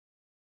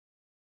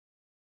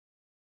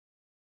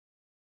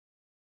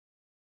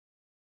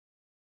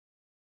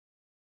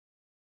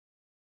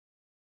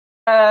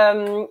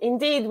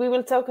Indeed, we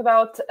will talk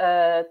about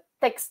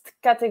text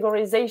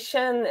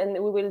categorization, and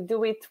we will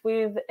do it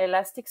with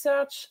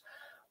Elasticsearch.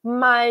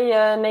 My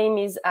name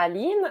is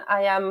Aline.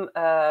 I am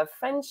a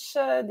French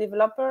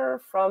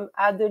developer from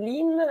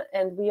Adeline,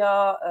 and we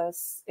are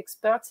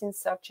experts in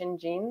search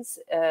engines.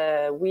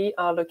 We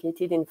are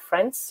located in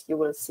France. You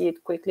will see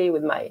it quickly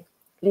with my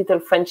little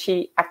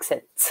Frenchy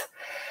accent.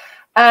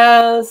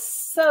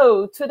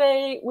 So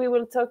today we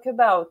will talk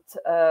about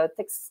a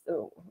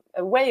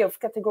way of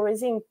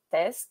categorizing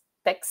text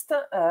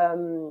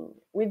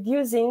with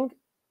using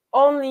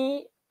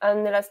only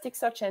an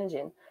Elasticsearch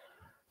engine.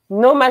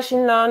 No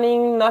machine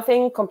learning,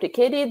 nothing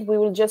complicated. We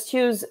will just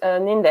use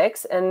an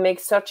index and make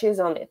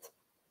searches on it.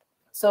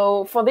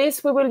 So for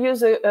this, we will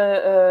use a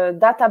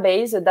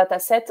database, a data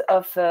set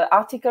of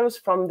articles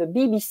from the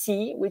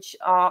BBC, which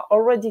are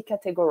already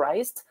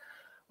categorized.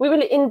 We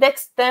will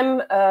index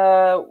them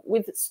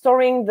with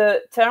storing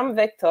the term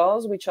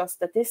vectors, which are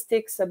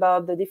statistics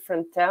about the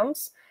different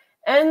terms.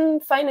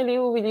 And finally,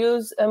 we will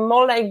use a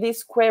more like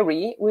this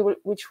query,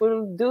 which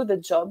will do the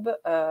job.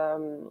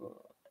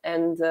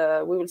 And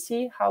we will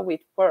see how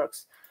it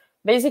works.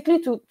 Basically,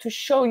 to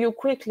show you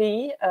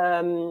quickly,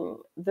 the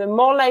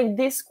more like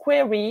this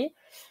query,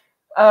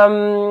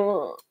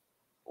 all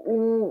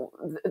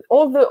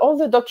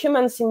the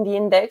documents in the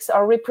index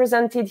are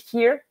represented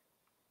here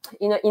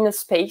in a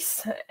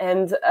space,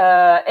 and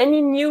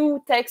any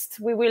new text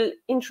we will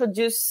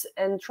introduce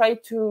and try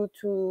to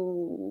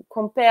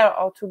compare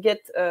or to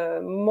get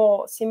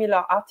more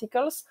similar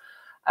articles.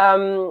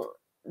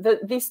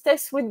 This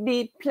text would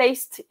be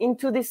placed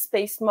into this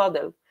space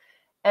model.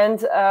 And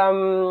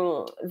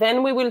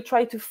then we will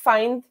try to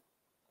find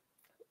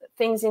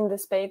things in the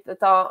space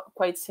that are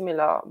quite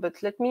similar.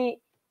 But let me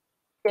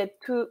get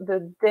to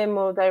the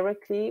demo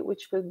directly,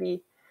 which will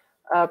be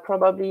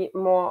probably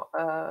more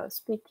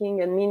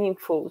speaking and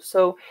meaningful.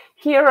 So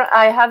here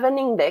I have an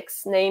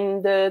index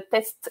named the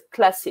test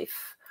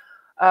classif,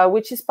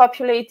 which is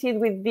populated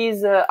with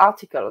these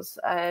articles.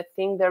 I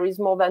think there is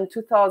more than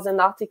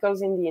 2,000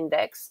 articles in the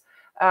index.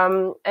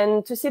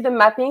 And to see the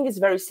mapping is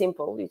very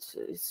simple.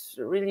 It's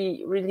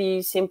really,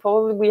 really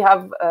simple. We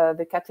have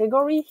the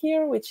category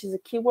here, which is a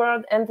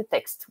keyword, and the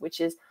text, which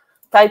is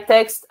type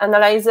text,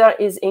 analyzer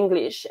is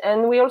English.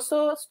 And we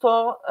also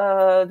store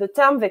the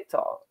term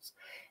vectors.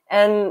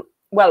 And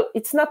well,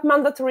 it's not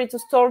mandatory to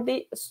store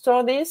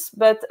this,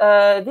 but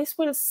this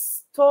will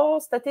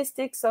store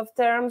statistics of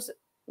terms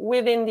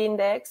within the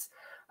index.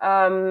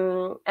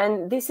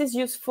 And this is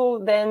useful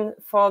then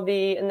for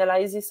the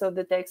analysis of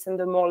the text and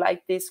the more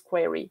like this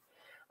query.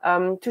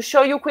 To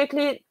show you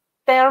quickly,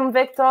 term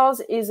vectors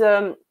is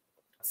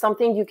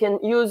something you can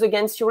use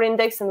against your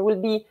index and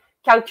will be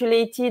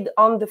calculated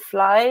on the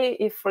fly.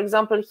 If, for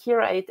example,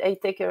 here I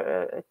take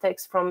a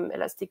text from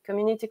Elastic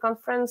Community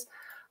Conference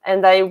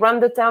and I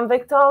run the term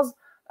vectors,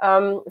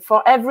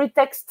 for every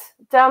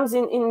terms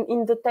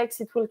in the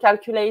text, it will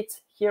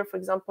calculate here, for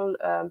example,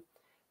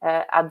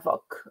 ad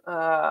hoc.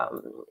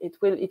 It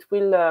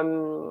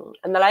will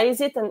analyze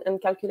it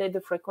and calculate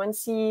the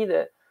frequency,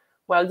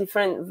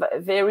 different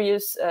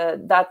various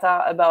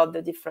data about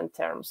the different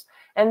terms.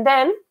 And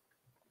then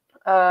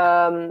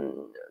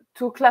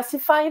to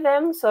classify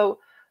them, so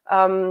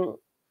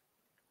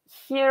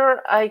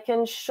here I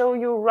can show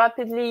you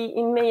rapidly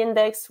in my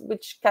index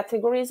which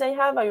categories I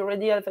have. I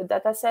already have a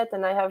data set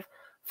and I have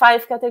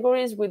 5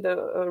 categories with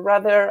a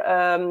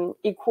rather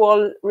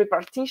equal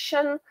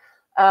repartition.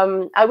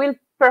 I will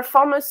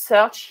perform a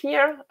search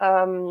here,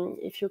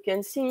 if you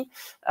can see,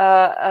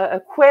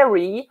 a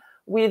query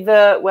with,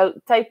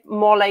 type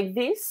more like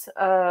this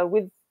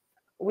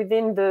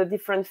within the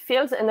different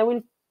fields, and I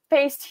will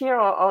paste here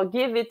or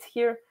give it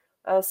here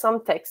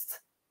some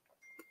text.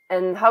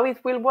 And how it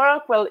will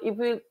work? Well, it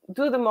will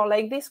do the more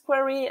like this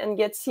query and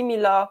get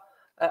similar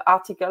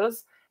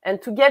articles.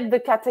 And to get the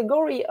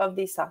category of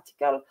this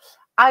article,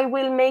 I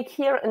will make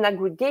here an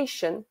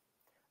aggregation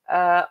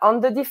on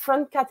the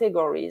different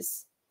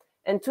categories.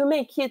 And to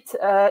make it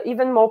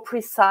even more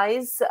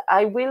precise,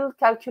 I will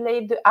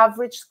calculate the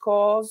average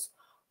scores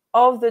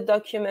of the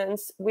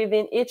documents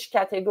within each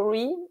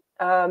category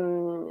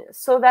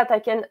so that I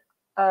can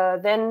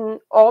then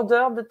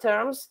order the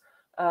terms,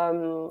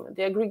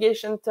 the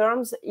aggregation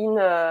terms,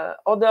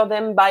 order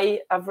them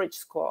by average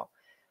score.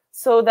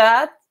 So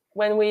that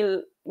when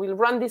we'll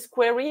run this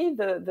query,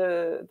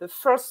 the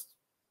first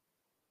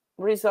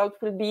result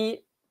will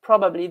be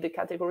probably the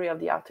category of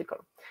the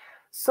article.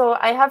 So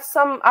I have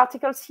some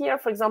articles here,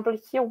 for example,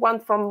 here one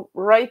from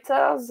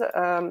Reuters.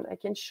 I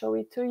can show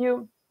it to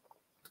you.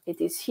 It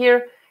is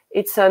here.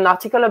 It's an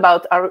article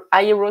about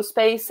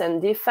aerospace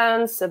and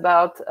defense,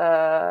 about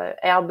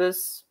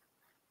Airbus,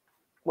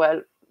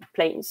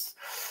 planes.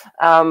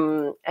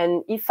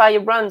 And if I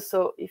run,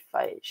 so if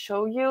I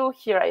show you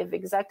here, I have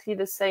exactly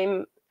the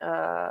same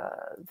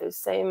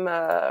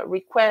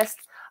request.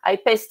 I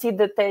pasted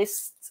the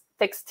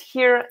text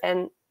here,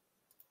 and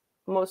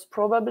most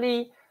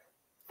probably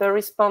the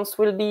response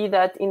will be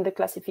that in the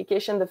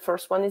classification, the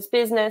first one is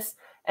business,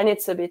 and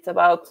it's a bit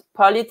about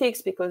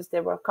politics because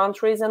there were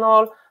countries and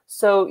all.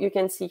 So you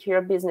can see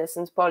here business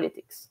and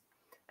politics.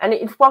 And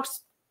it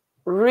works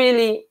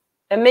really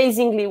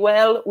amazingly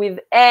well with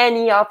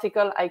any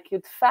article I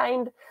could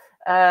find.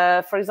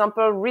 For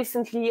example,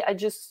 recently I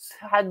just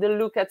had a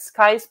look at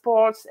Sky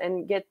Sports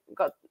and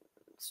got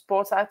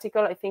sports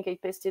article. I think I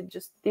pasted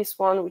just this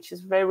one, which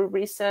is very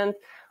recent.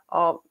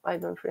 I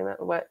don't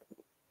remember what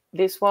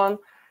this one.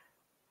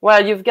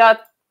 Well, you've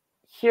got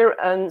here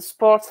a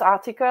sports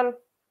article,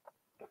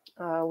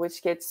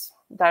 which gets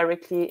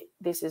directly,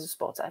 this is a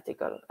sports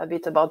article, a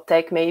bit about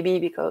tech maybe,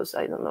 because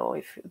I don't know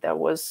if there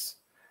was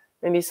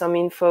maybe some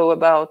info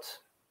about,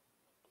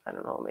 I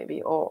don't know,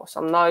 maybe, or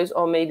some noise,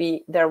 or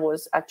maybe there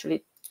was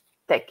actually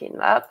tech in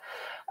that.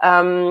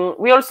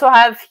 We also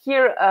have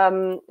here,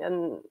 an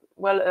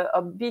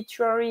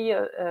obituary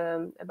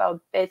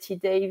about Betty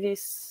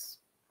Davis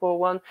for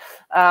one.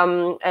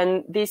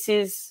 And this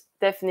is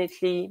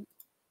definitely,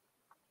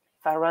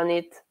 if I run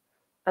it,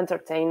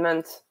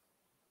 entertainment.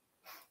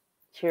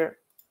 Here,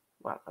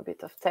 well, a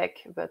bit of tech,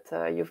 but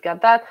you've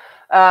got that.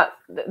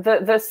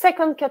 The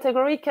second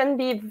category can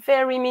be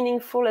very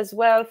meaningful as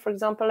well. For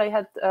example, I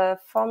had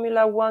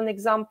Formula One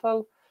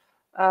example.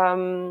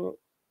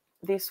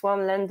 This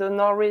one, Lando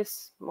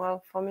Norris,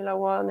 well, Formula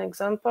One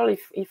example.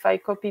 If I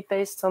copy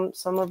paste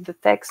some of the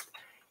text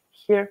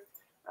here,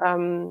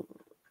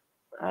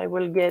 I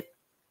will get.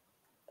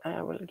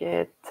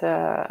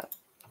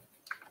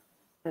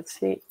 Let's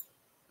see.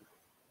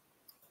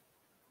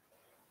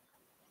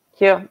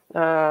 Here,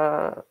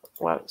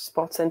 well,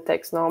 sports and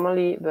text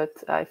normally, but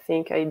I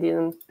think I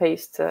didn't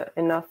paste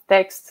enough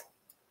text.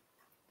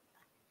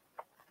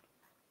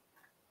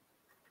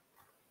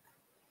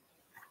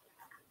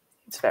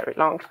 It's very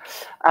long.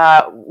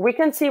 We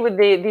can see with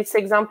this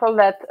example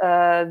that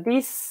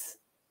this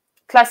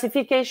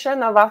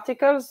classification of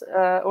articles,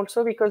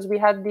 also because we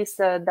had this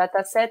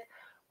data set,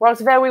 works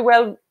very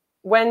well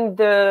when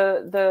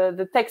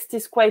the text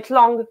is quite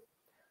long.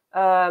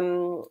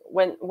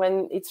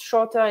 When it's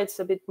shorter, it's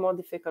a bit more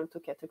difficult to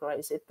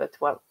categorize it. But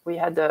well, we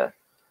had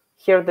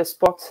here the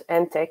sports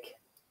and tech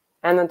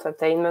and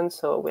entertainment,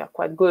 so we are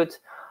quite good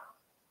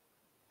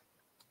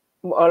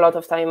a lot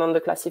of time on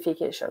the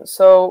classification.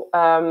 So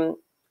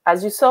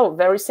as you saw,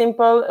 very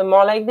simple,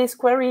 more like this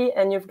query,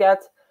 and you've got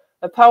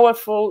a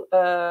powerful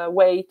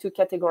way to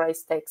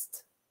categorize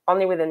text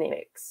only with an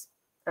index.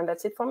 And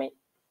that's it for me.